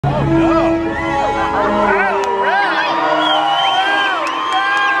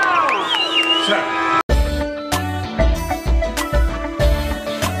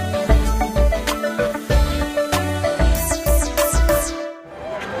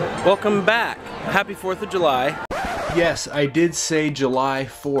Welcome back. Happy 4th of July. Yes, I did say July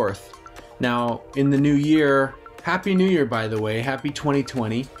 4th. Now, in the new year, Happy New Year, by the way. Happy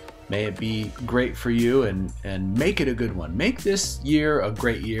 2020. May it be great for you and make it a good one. Make this year a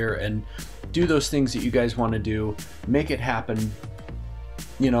great year and do those things that you guys want to do. Make it happen.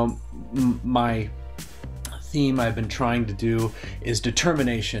 You know, my theme I've been trying to do is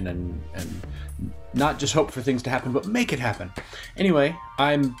determination and not just hope for things to happen, but make it happen. Anyway,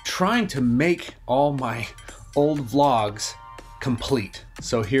 I'm trying to make all my old vlogs complete.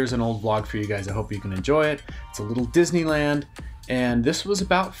 So here's an old vlog for you guys. I hope you can enjoy it. It's a little Disneyland, and this was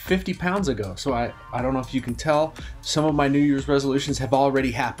about 50 pounds ago. So I don't know if you can tell, some of my New Year's resolutions have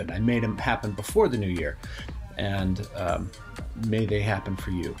already happened. I made them happen before the new year, and may they happen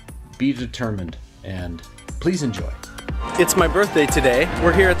for you. Be determined, and please enjoy. It's my birthday today.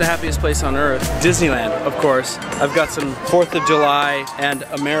 We're here at the happiest place on earth, Disneyland, of course. I've got some 4th of July and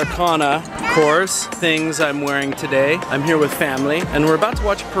Americana, of course, things I'm wearing today. I'm here with family, and we're about to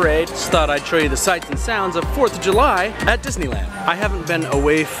watch a parade. Just thought I'd show you the sights and sounds of 4th of July at Disneyland. I haven't been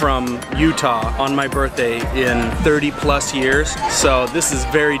away from Utah on my birthday in 30 plus years, so this is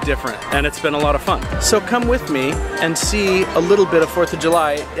very different, and it's been a lot of fun. So come with me and see a little bit of 4th of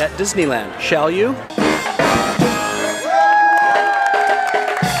July at Disneyland, shall you?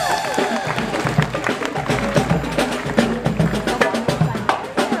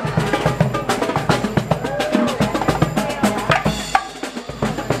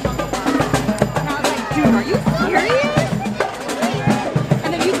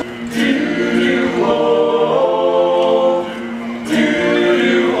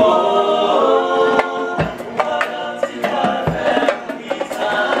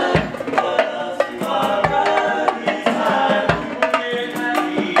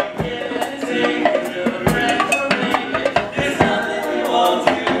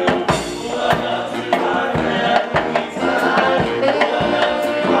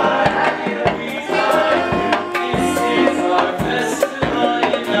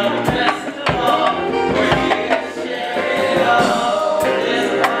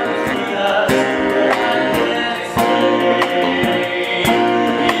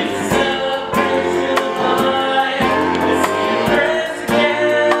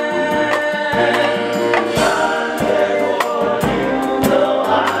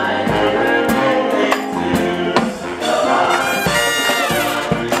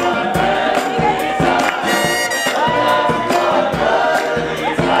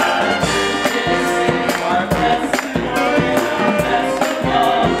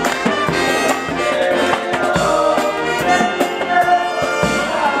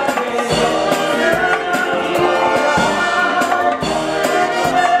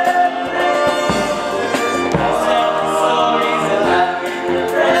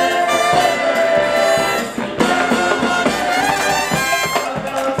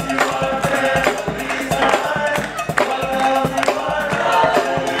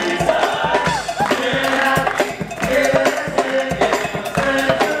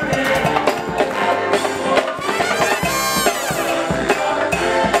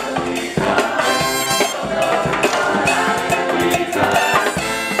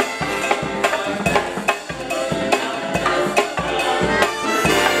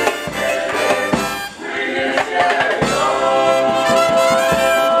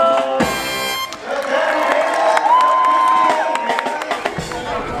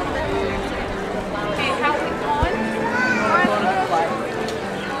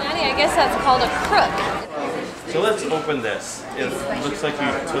 That's called a crook. So let's open this. It looks like you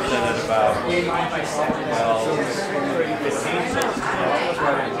took that at about 15.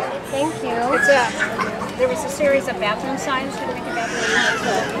 Thank you. There was a series of bathroom signs to make a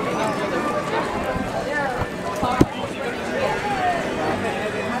bathroom.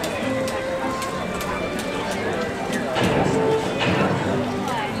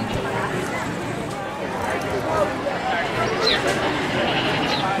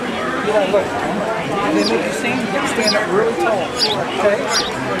 Look, they make you sing, you got to stand up really tall. Okay?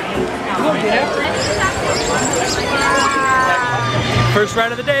 Look, yeah. First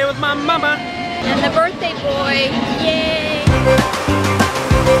ride of the day with my mama. And the birthday boy. Yay!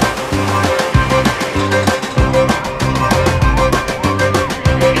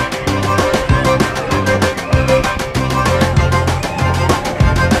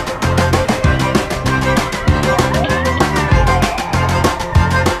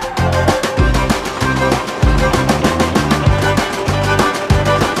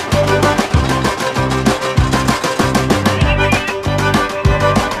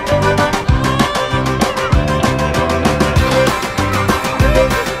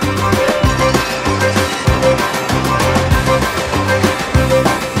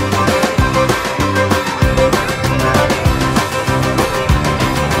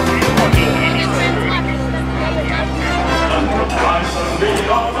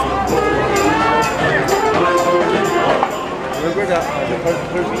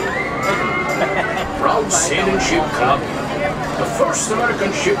 Proud Sailing Ship Club, the first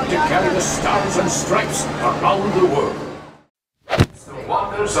American ship to carry the stars and stripes around the world. The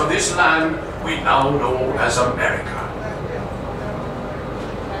wonders of this land we now know as America.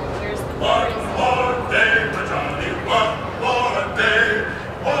 One more day for Johnny, one more day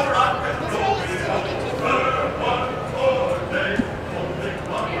for rock and roll. One more day, only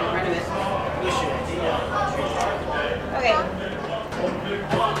one more day. Okay. Only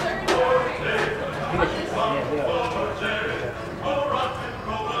one more day, one more day, for rock and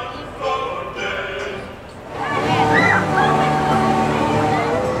roll day.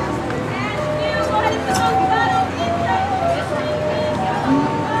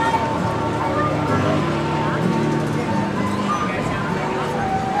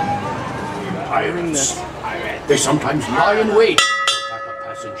 Pirates. They sometimes lie in wait to attack a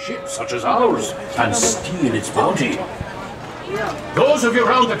passing ship such as ours and steal its bounty. Those of you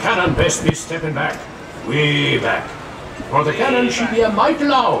round the cannon best be stepping back, way back. For the cannon should be a mite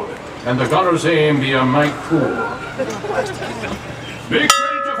loud, and the gunner's aim be a mite poor. Make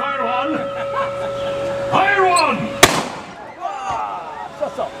ready to fire one! Fire one!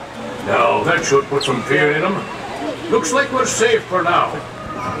 Now that should put some fear in them. Looks like we're safe for now.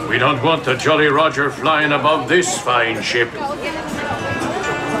 We don't want the Jolly Roger flying above this fine ship. Shore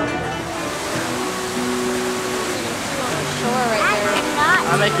right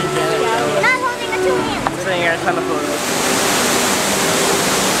there. I'm making Janet. Not holding the two hands. Sitting here, a ton of photos.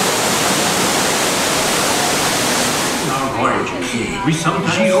 We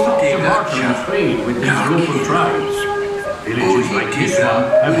sometimes stop to barter and trade with these local tribes. Villages like this one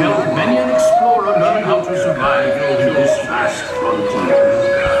have helped many an explorer learn how to survive in this vast frontier.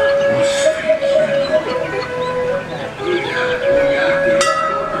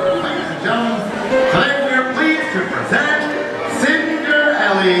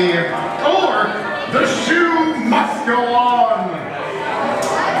 Or the shoe must go on.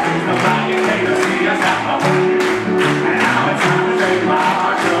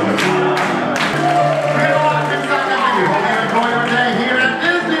 Enjoy your day here at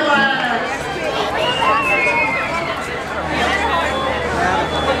Disneyland.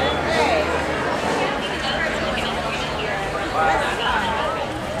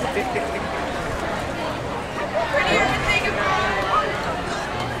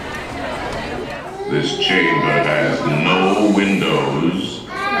 This chamber has no windows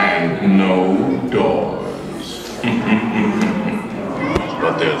and no doors.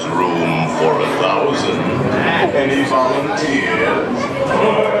 But there's room for 1,000. Any volunteers?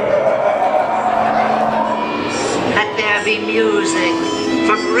 Let there be music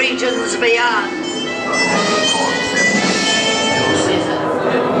from regions beyond.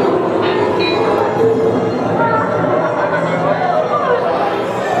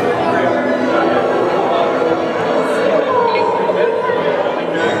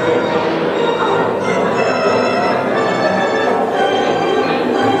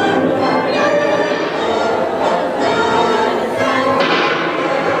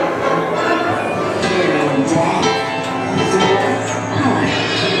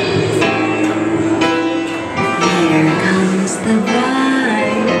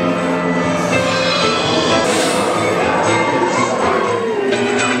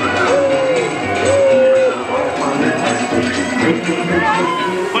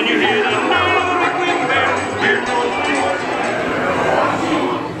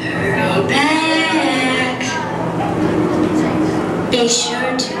 Be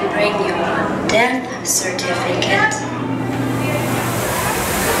sure to bring your death certificate.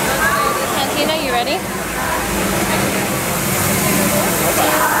 Cantina, you ready?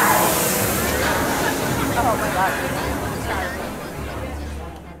 Oh my God.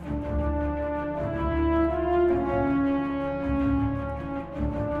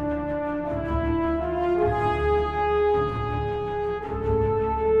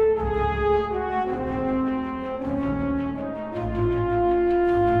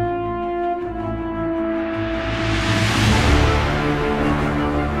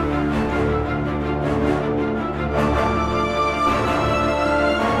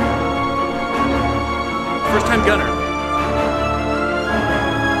 First-time gunner.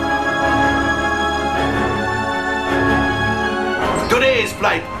 Today's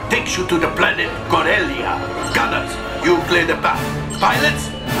flight takes you to the planet Corellia. Gunners, you clear the path. Pilots,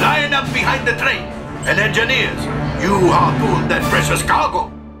 line up behind the train. And engineers, you harpoon that precious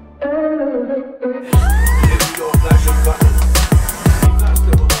cargo.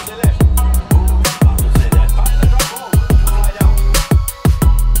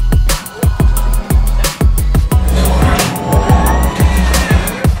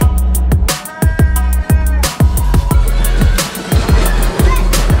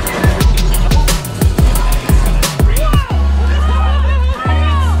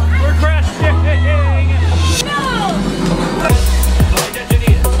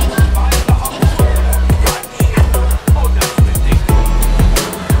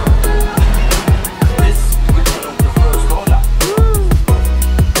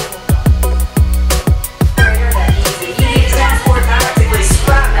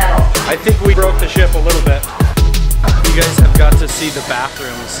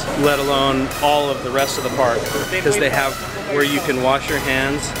 bathrooms, let alone all of the rest of the park, because they have where you can wash your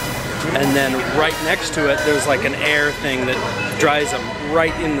hands, and then right next to it there's like an air thing that dries them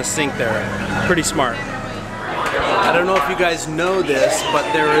right in the sink there. Pretty smart. I don't know if you guys know this, but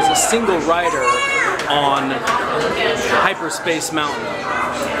there is a single rider on Hyperspace Mountain.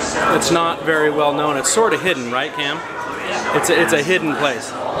 It's not very well known. It's sort of hidden, right, Cam? It's a hidden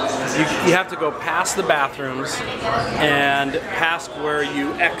place. You have to go past the bathrooms and past where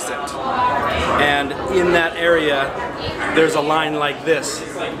you exit. And in that area, there's a line like this.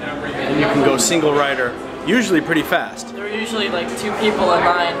 And you can go single rider, usually pretty fast. There were usually like 2 people in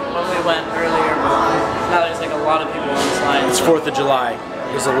line when we went earlier, but now there's like a lot of people on this line. It's 4th of July.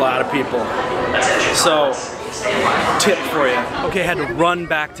 There's a lot of people. So, tip for you. Okay, I had to run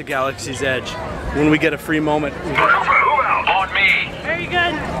back to Galaxy's Edge when we get a free moment. Move out on me. Very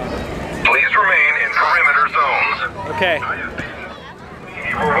good. Please remain in perimeter zones. Okay.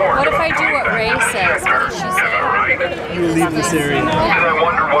 What if I do what Ray says? What did she say? You leave this area now. And I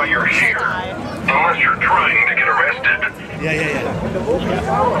wonder why you're here. Unless you're trying to get arrested. Yeah.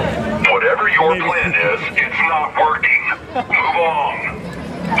 Whatever your plan is, it's not working. Move on.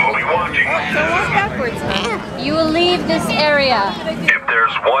 We'll be watching. So walk backwards, man. You will leave this area. If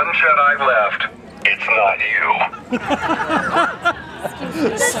there's one Jedi left, it's not you.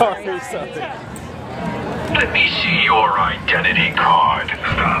 Sorry. Let me see your identity card.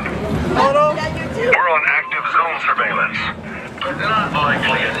 Stop. We're on active zone surveillance. Not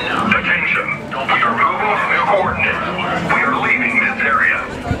likely enough. Attention. We are moving to new coordinates. We are leaving this area.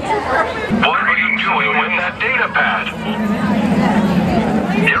 What are you doing with that data pad?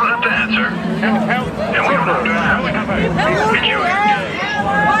 You don't have to answer. And we don't have to ask. Did you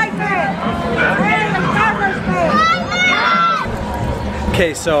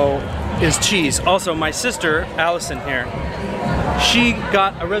Okay, so is cheese. Also, my sister, Allison here, she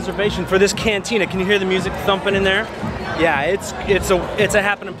got a reservation for this cantina. Can you hear the music thumping in there? Yeah, it's a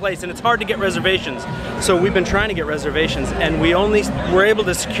happening place, and it's hard to get reservations. So we've been trying to get reservations, and we only were able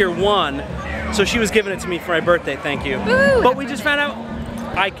to secure one. So she was giving it to me for my birthday, thank you. Woo! But we just found out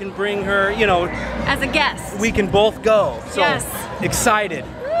I can bring her, you know, As a guest. we can both go. So Yes. excited.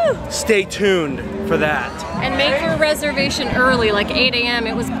 Stay tuned for that. And make your reservation early, like 8 a.m.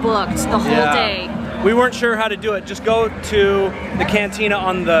 It was booked the whole day. We weren't sure how to do it. Just go to the cantina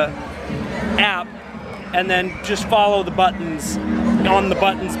on the app and then just follow the buttons. On the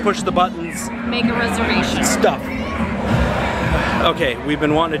buttons, push the buttons. Make a reservation. Stuff. Okay, we've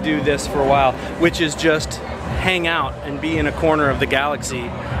been wanting to do this for a while, which is just hang out and be in a corner of the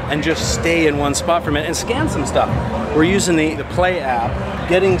galaxy and just stay in one spot for a minute and scan some stuff. We're using the Play app,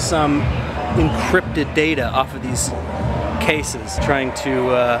 getting some encrypted data off of these cases, trying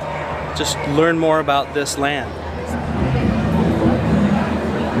to just learn more about this land.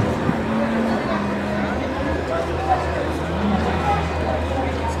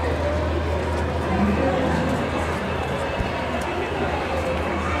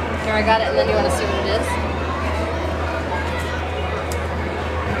 Here, I got it, and then you want to see what it is?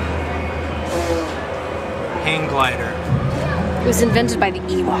 Hang glider. It was invented by the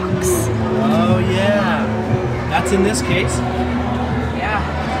Ewoks. Oh yeah, that's in this case. Yeah.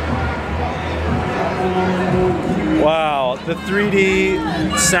 Wow, the 3D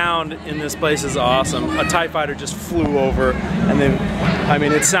sound in this place is awesome. A TIE fighter just flew over, and then, I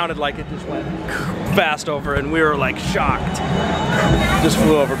mean, it sounded like it just went fast over, and we were like shocked. Just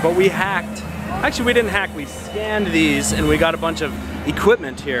flew over, but we hacked. Actually, we didn't hack, we scanned these, and we got a bunch of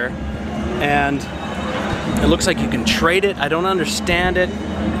equipment here, and it looks like you can trade it. I don't understand it.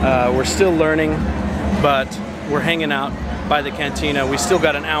 We're still learning, but we're hanging out by the cantina. We still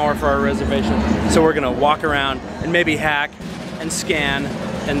got an hour for our reservation, so we're gonna walk around and maybe hack and scan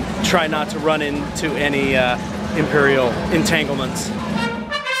and try not to run into any Imperial entanglements. You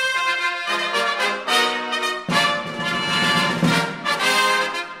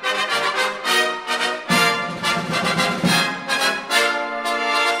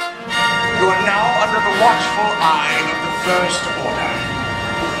are now under the watchful eye of the First Order.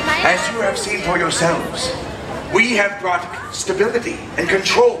 As you have seen for yourselves, we have brought stability and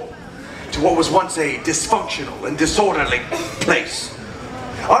control to what was once a dysfunctional and disorderly place.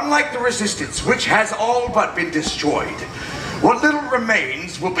 Unlike the Resistance, which has all but been destroyed, what little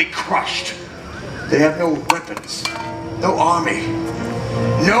remains will be crushed. They have no weapons, no army,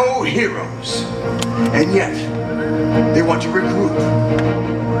 no heroes, and yet they want to regroup.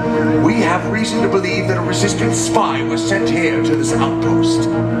 We have reason to believe that a Resistance spy was sent here to this outpost.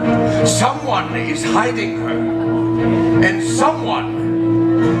 Someone is hiding her, and someone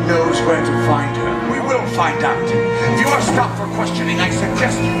knows where to find her. We will find out. If you are stopped for questioning, I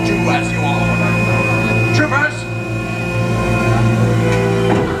suggest you do as you are ordered. Troopers!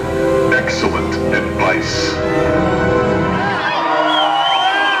 Excellent advice.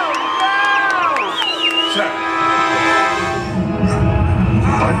 Sir.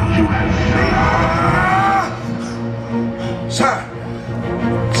 But you have failed. Sir,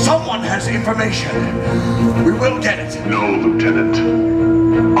 someone has information. We will get it. No, Lieutenant.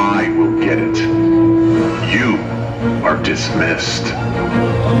 I will get it. You are dismissed.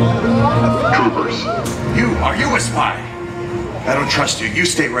 Troopers. Are you a spy? I don't trust you. You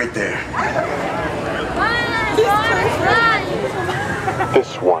stay right there.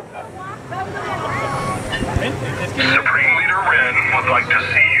 This one. Supreme Leader Ren would like to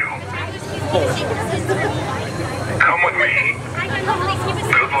see you. Come with me.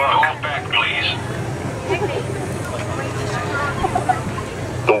 Good luck. Hold back, please.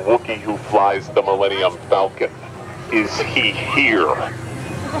 The Wookiee who flies the Millennium Falcon. Is he here?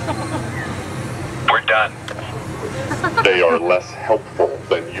 We're done. They are less helpful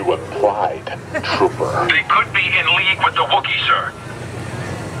than you implied, Trooper. They could be in league with the Wookiee, sir.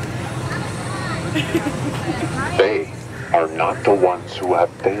 They are not the ones who have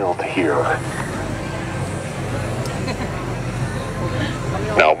failed here.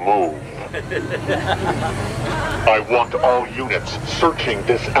 Now move. I want all units searching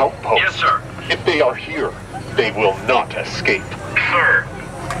this outpost. Yes, sir. If they are here, they will not escape. Sir.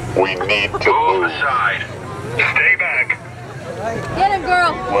 We need to Move move. aside. Stay back. Get him,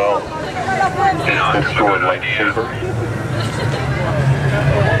 girl. Well, is this your lightsaber?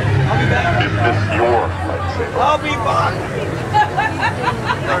 Is this your lightsaber? I'll be back.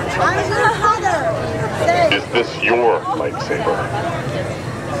 Is this your lightsaber?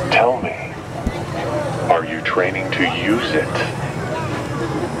 Tell me, are you training to use it?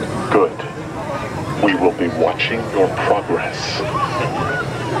 Good. We will be watching your progress.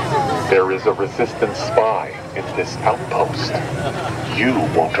 There is a resistance spy in this outpost. You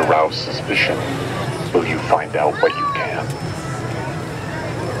won't arouse suspicion. Will you find out what you can?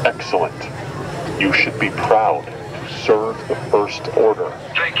 Excellent. You should be proud to serve the First Order.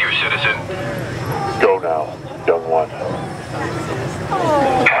 Thank you, citizen. Go now, young one.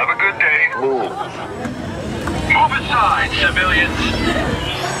 Have a good day. Move. Move aside, civilians.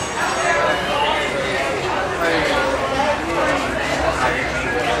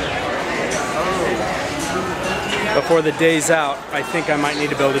 Before the day's out, I think I might need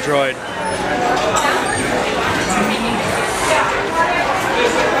to build a droid.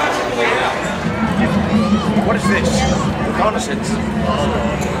 What is this? Reconnaissance.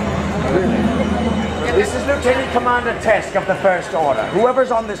 This is Lieutenant Commander Tesk of the First Order.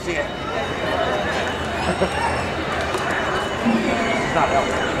 Whoever's on this scene. Not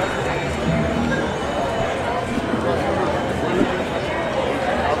helpful.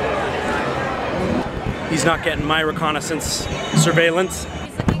 He's not getting my reconnaissance surveillance.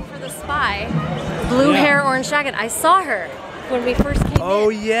 He's looking for the spy. Blue hair, orange jacket. I saw her when we first came in. Oh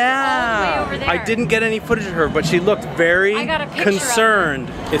yeah. All the way over there. I didn't get any footage of her, but she looked very I got a picture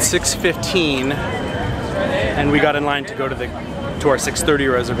concerned. It's 6:15, and we got in line to go to our 6:30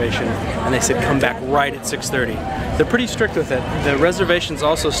 reservation, and they said come back right at 6:30. They're pretty strict with it. The reservations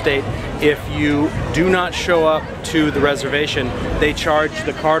also state if you do not show up to the reservation, they charge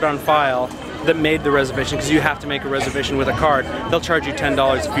the card on file that made the reservation, because you have to make a reservation with a card. They'll charge you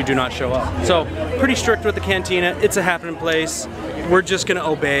 $10 if you do not show up. So pretty strict with the cantina. It's a happening place. We're just gonna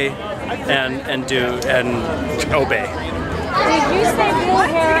obey and obey. Did you say blue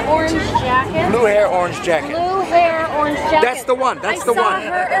hair, orange jacket? Blue hair, orange jacket. Blue hair, orange jacket. That's the one. That's the one. I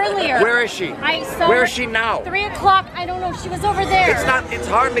saw her earlier. Where is she? I saw Where her is she now? 3 o'clock. I don't know. She was over there. It's not. It's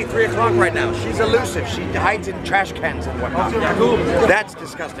hardly 3 o'clock right now. She's elusive. She hides in trash cans and whatnot. That's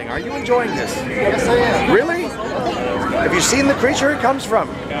disgusting. Are you enjoying this? Yes, I am. Really? Have you seen the creature it comes from?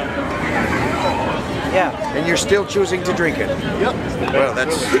 Yeah. And you're still choosing to drink it? Yep. Well,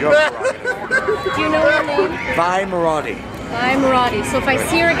 that's your prerogative. Do you know her name? Vi Maradi. I'm Roddy. So if I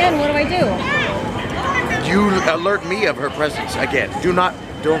see her again, what do I do? You alert me of her presence again. Don't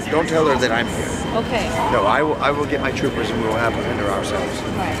tell her that I'm here. Okay. No, I will get my troopers and we will have her ourselves.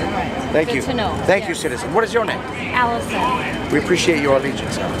 All right. Thank Good you. to know. Thank you, citizen. What is your name? Allison. We appreciate your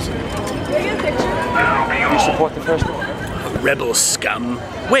allegiance, Allison. You support the First Order? Rebel scum.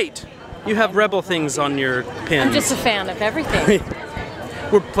 Wait, you have rebel things on your pins. I'm just a fan of everything.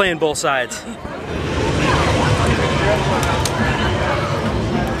 We're playing both sides.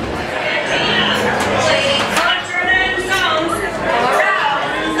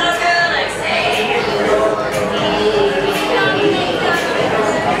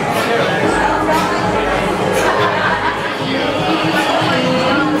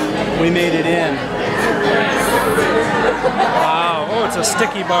 That's a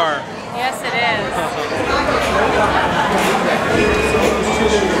sticky bar. Yes, it is.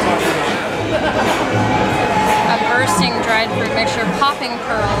 A bursting dried fruit mixture, popping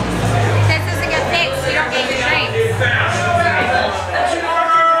pearls. This doesn't get fixed. You don't get your drinks.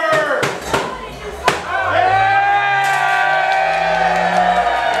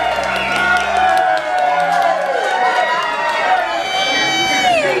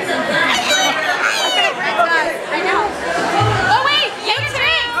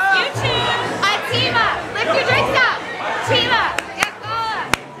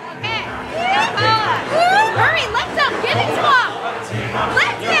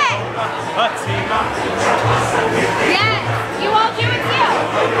 Yes, you all do it too.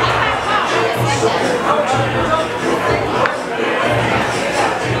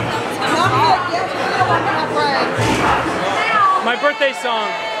 My birthday song,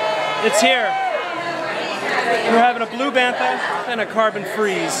 it's here. We're having a blue bantha and a carbon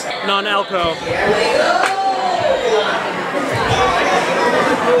freeze, non-alco.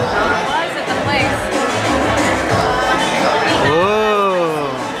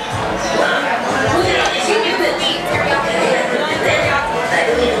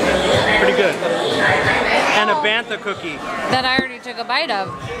 Pretty good. And a bantha cookie. That I already took a bite of.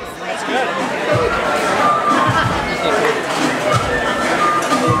 That's good.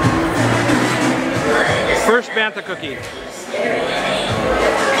 First bantha cookie.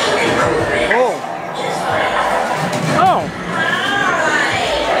 Oh. Oh.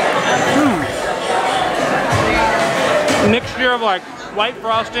 Mixture of like white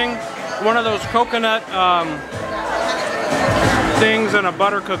frosting, one of those coconut things, and a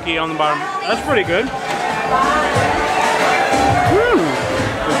butter cookie on the bottom. That's pretty good.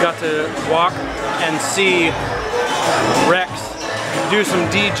 We've got to walk and see Rex do some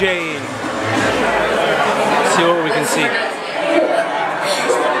DJing. See what we can see.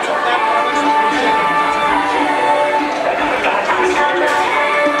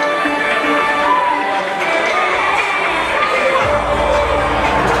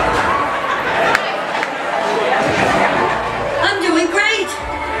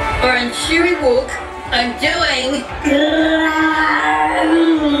 Or in Cheery Walk, I'm doing.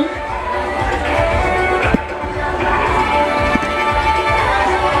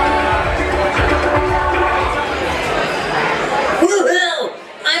 Woohoo!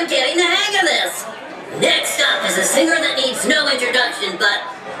 I'm getting the hang of this. Next up is a singer that needs no introduction, but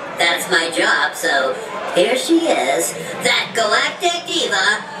that's my job, so here she is, that galactic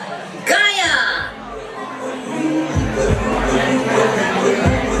diva, Gaia!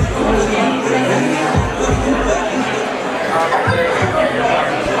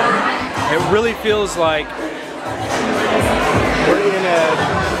 It really feels like we're in a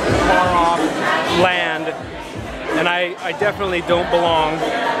far-off land, and I definitely don't belong.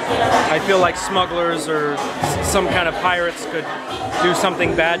 I feel like smugglers or some kind of pirates could do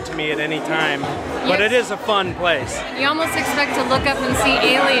something bad to me at any time. But it is a fun place. You almost expect to look up and see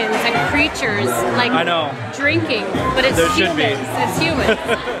aliens and creatures like I know. Drinking, but it's humans. It's humans.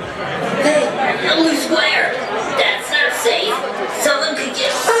 Hey, a loose wire. That's not safe. Someone could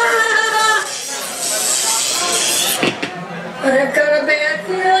get. But I've got a bad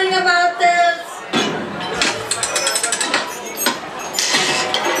feeling about this.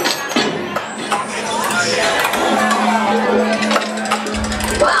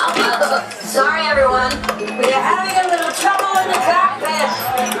 Wow, sorry everyone. We're having a little trouble in the cockpit.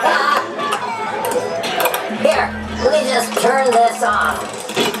 Here, let me just turn this off.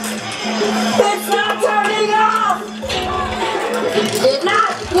 It's not turning off! Did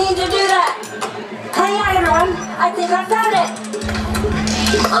not mean to do that. Hang on everyone, I think I found it.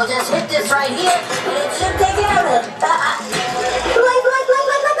 I'll just hit this right here and it should take care of it.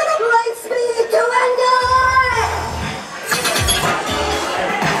 Light speed to ender!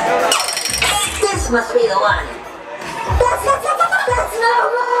 This must be the one. That's no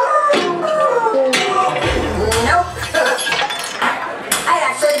one! Nope. I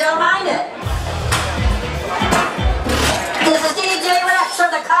actually don't mind it. This is DJ Rex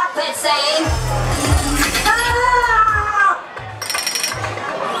from the cockpit saying, ah!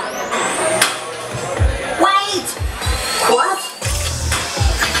 Wait!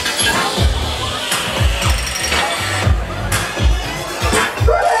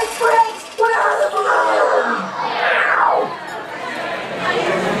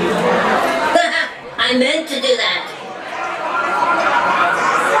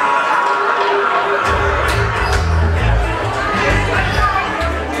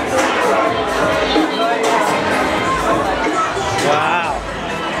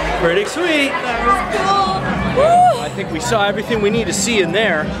 we saw everything we need to see in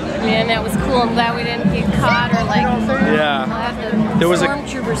there. Man, that was cool. I'm glad we didn't get caught or like. Yeah. There was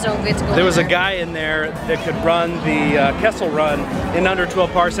stormtroopers don't get to go. There was a guy in there that could run the Kessel Run in under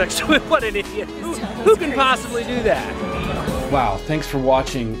 12 parsecs. What an idiot! Who can possibly do that? Wow, thanks for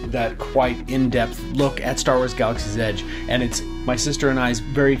watching that quite in-depth look at Star Wars Galaxy's Edge. And it's my sister and I's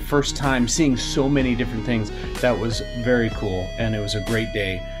very first time seeing so many different things. That was very cool, and it was a great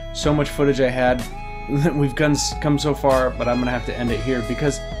day. So much footage I had. We've come so far, but I'm gonna have to end it here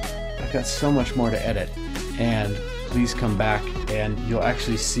because I've got so much more to edit. And please come back and you'll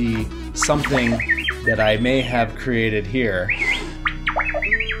actually see something that I may have created here.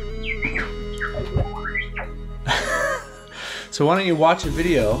 So why don't you watch a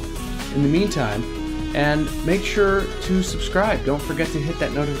video in the meantime and make sure to subscribe. Don't forget to hit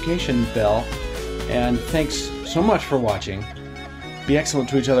that notification bell. And thanks so much for watching. Be excellent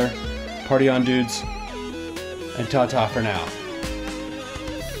to each other. Party on, dudes. And ta-ta for now.